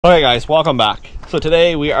Okay guys, welcome back. So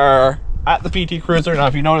today we are at the PT Cruiser. Now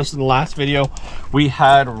if you noticed in the last video, we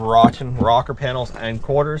had rotten rocker panels and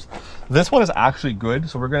quarters. This one is actually good,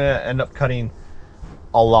 so we're gonna end up cutting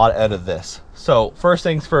a lot out of this. So first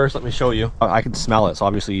things first, let me show you. I can smell it, so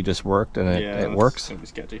obviously you just worked and it works. It was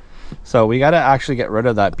sketchy. So we gotta actually get rid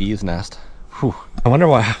of that bee's nest. Whew. I wonder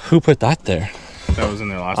who put that there. That was in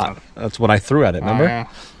there last time. That's what I threw at it, remember? Yeah.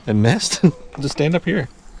 It missed. Just stand up here.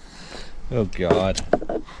 Oh god.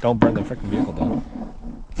 Don't burn the freaking vehicle down.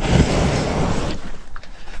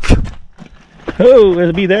 Oh, there's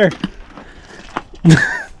a bee there.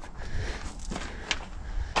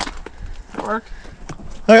 Work.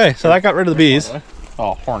 Okay, so that got rid of the bees.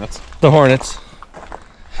 Oh, hornets. The hornets.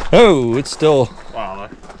 Oh, it's still... Wow,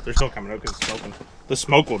 they're still coming out because it's smoking. The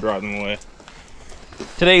smoke will drive them away.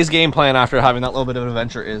 Today's game plan after having that little bit of an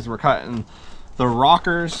adventure is we're cutting the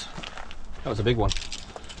rockers. That was a big one.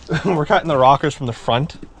 We're cutting the rockers from the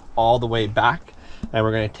front all the way back, and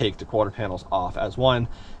we're going to take the quarter panels off as one,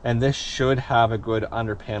 and this should have a good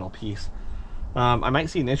under panel piece. I might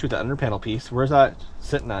see an issue with the under panel piece. Where's that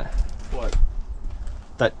sitting at? What?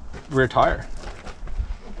 That rear tire.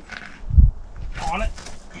 On it.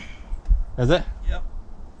 Is it? Yep.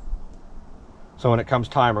 So when it comes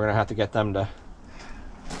time, we're going to have to get them to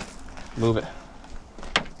move it.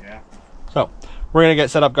 Yeah. So we're going to get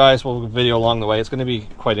set up, guys. We'll video along the way. It's going to be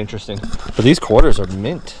quite interesting. But these quarters are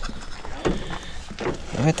mint.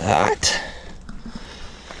 Look at that.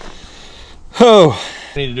 Oh,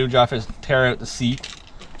 what we need to do, Jeff, is tear out the seat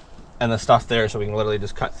and the stuff there so we can literally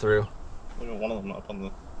just cut through. Look at one of them up on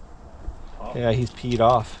the top. Yeah, he's peed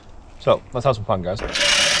off. So let's have some fun, guys.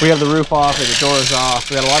 We have the roof off, we have the doors off,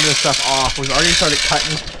 we got a lot of this stuff off. We've already started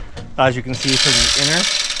cutting, as you can see, for the inner.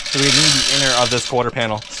 So we need the inner of this quarter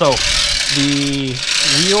panel. So the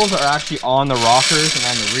wheels are actually on the rockers and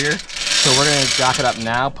on the rear. So we're going to jack it up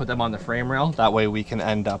now, put them on the frame rail. That way we can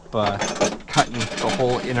end up cutting the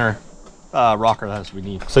whole inner rocker as we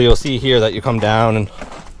need. So you'll see here that you come down and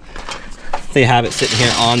they have it sitting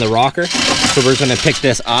here on the rocker. So we're going to pick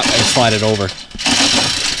this up and slide it over.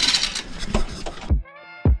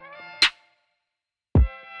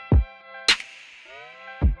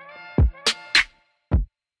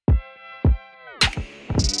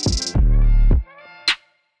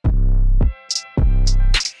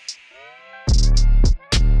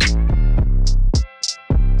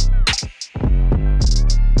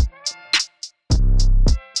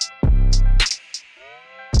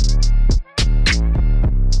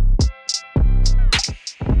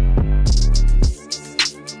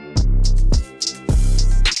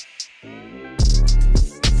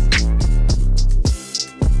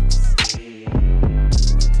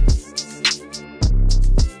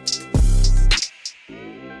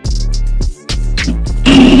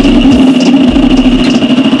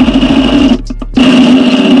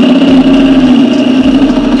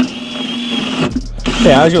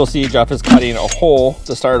 Okay, as you'll see, Jeff is cutting a hole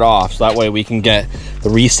to start off, so that way we can get the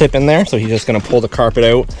recip in there. So he's just going to pull the carpet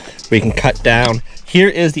out. We can cut down. Here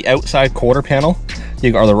is the outside quarter panel.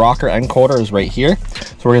 Or the rocker and quarter is right here.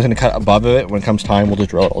 So we're just going to cut above it. When it comes time, we'll just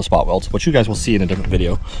drill out all the spot welds, which you guys will see in a different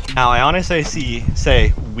video. Now, I honestly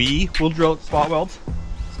say we will drill out the spot welds.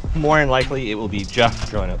 More than likely, it will be Jeff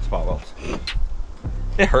drilling out the spot welds.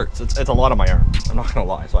 It hurts. It's a lot on my arm. I'm not going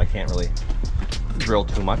to lie, so I can't really drill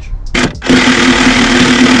too much.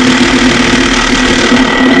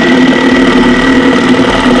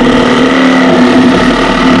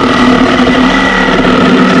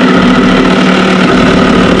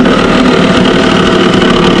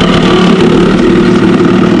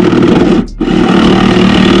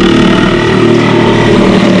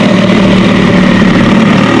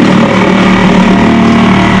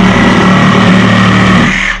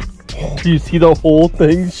 Do you see the whole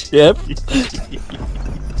thing shift?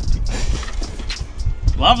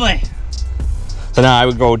 Lovely. So now I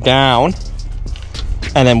would go down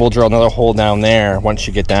and then we'll drill another hole down there once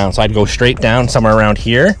you get down. So I'd go straight down somewhere around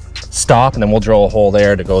here, stop, and then we'll drill a hole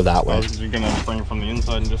there to go that way. Oh, you're gonna bring it from the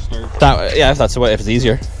inside and just start? That, yeah, if that's the way, if it's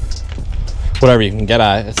easier. Whatever you can get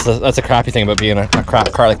at. That's a crappy thing about being a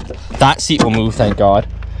crap car. Like, that seat will move, thank God,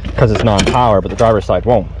 because it's non-power, but the driver's side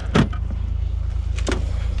won't.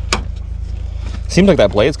 Seems like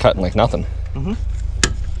that blade's cutting like nothing. Mm-hmm.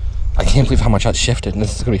 I can't believe how much that shifted, and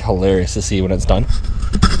this is going to be hilarious to see when it's done.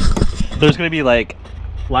 There's going to be like,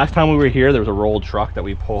 last time we were here, there was a rolled truck that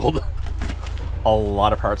we pulled a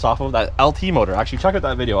lot of parts off of. That LT motor, actually check out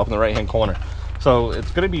that video up in the right hand corner. So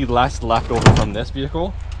it's going to be less left over from this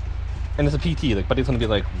vehicle, and it's a PT. Like, buddy's going to be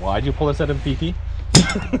like, why'd you pull this out of a PT?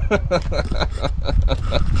 I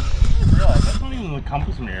didn't realize that's not even the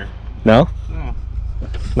compass mirror. No? No.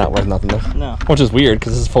 Not worth nothing though. No. Which is weird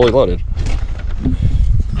because this is fully loaded.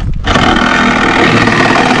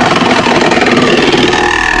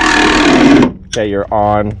 Okay, you're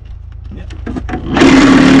on. Yeah.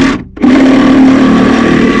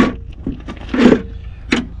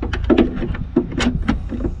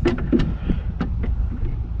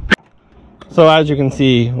 So as you can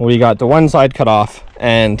see, we got the one side cut off,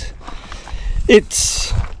 and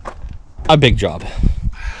it's a big job.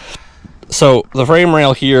 So the frame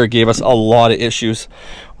rail here gave us a lot of issues.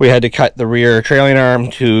 We had to cut the rear trailing arm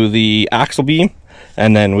to the axle beam,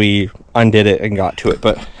 and then we undid it and got to it.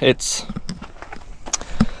 But it's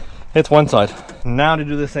one side. Now to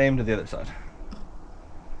do the same to the other side.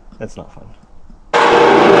 That's not fun.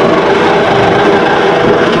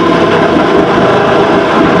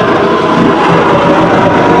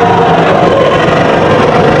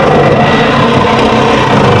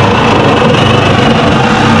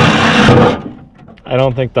 I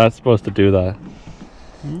don't think that's supposed to do that.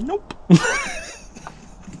 Nope.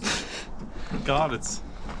 God, it's...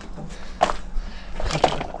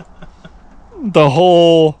 The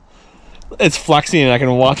whole... It's flexing and I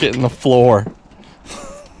can watch it in the floor.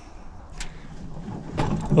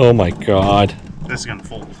 Oh my god. This is gonna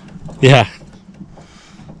fold. Yeah.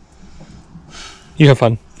 You have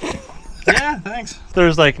fun. Yeah, thanks.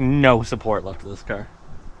 There's like no support left of this car.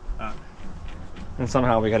 And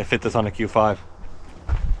somehow we gotta fit this on a Q5.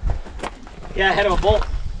 Yeah, head of a bolt.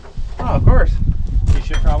 Oh, of course. You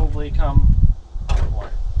should probably come more.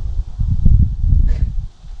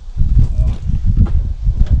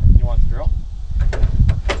 You want the drill?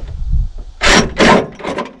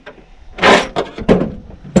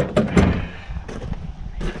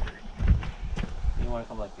 You want to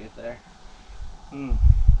come like this there? Mm.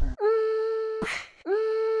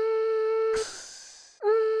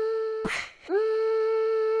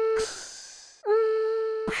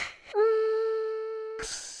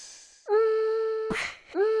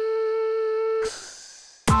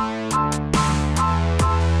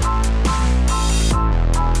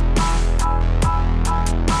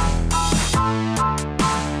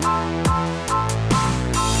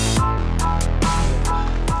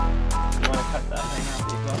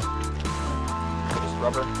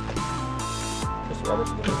 Rubber. Just rubber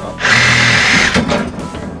to the top.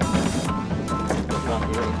 Not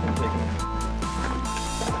here, it's been taken.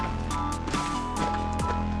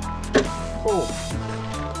 Cool.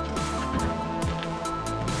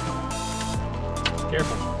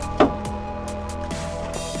 Careful.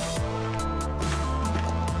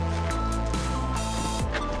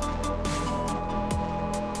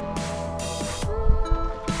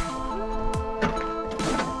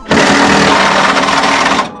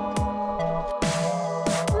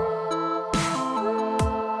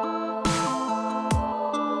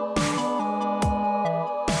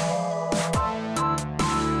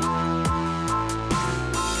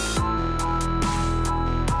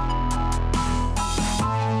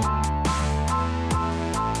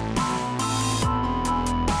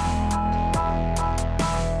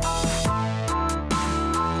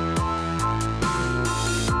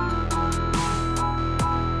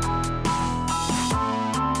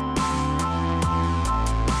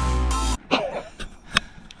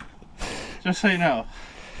 Just so you know,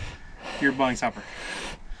 you're buying supper.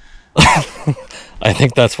 I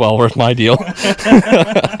think that's well worth my deal.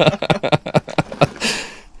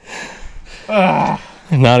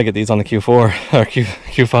 Now to get these on the Q4 or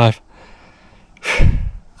Q5.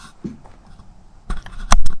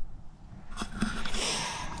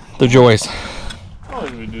 The joys. How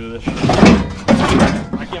did we do this?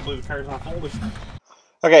 I can't believe the car's not folded.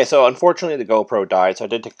 Okay, so unfortunately the GoPro died, so I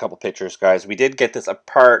did take a couple pictures, guys. We did get this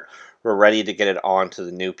apart. We're ready to get it onto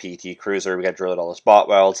the new PT Cruiser. We got to drill it all the spot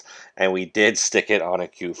welds, and we did stick it on a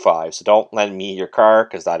Q5. So don't lend me your car,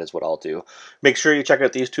 because that is what I'll do. Make sure you check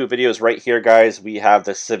out these two videos right here, guys. We have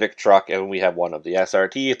the Civic truck, and we have one of the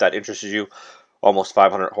SRT, if that interests you. Almost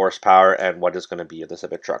 500 horsepower, and what is going to be in the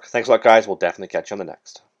Civic truck. Thanks a lot, guys. We'll definitely catch you on the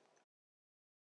next.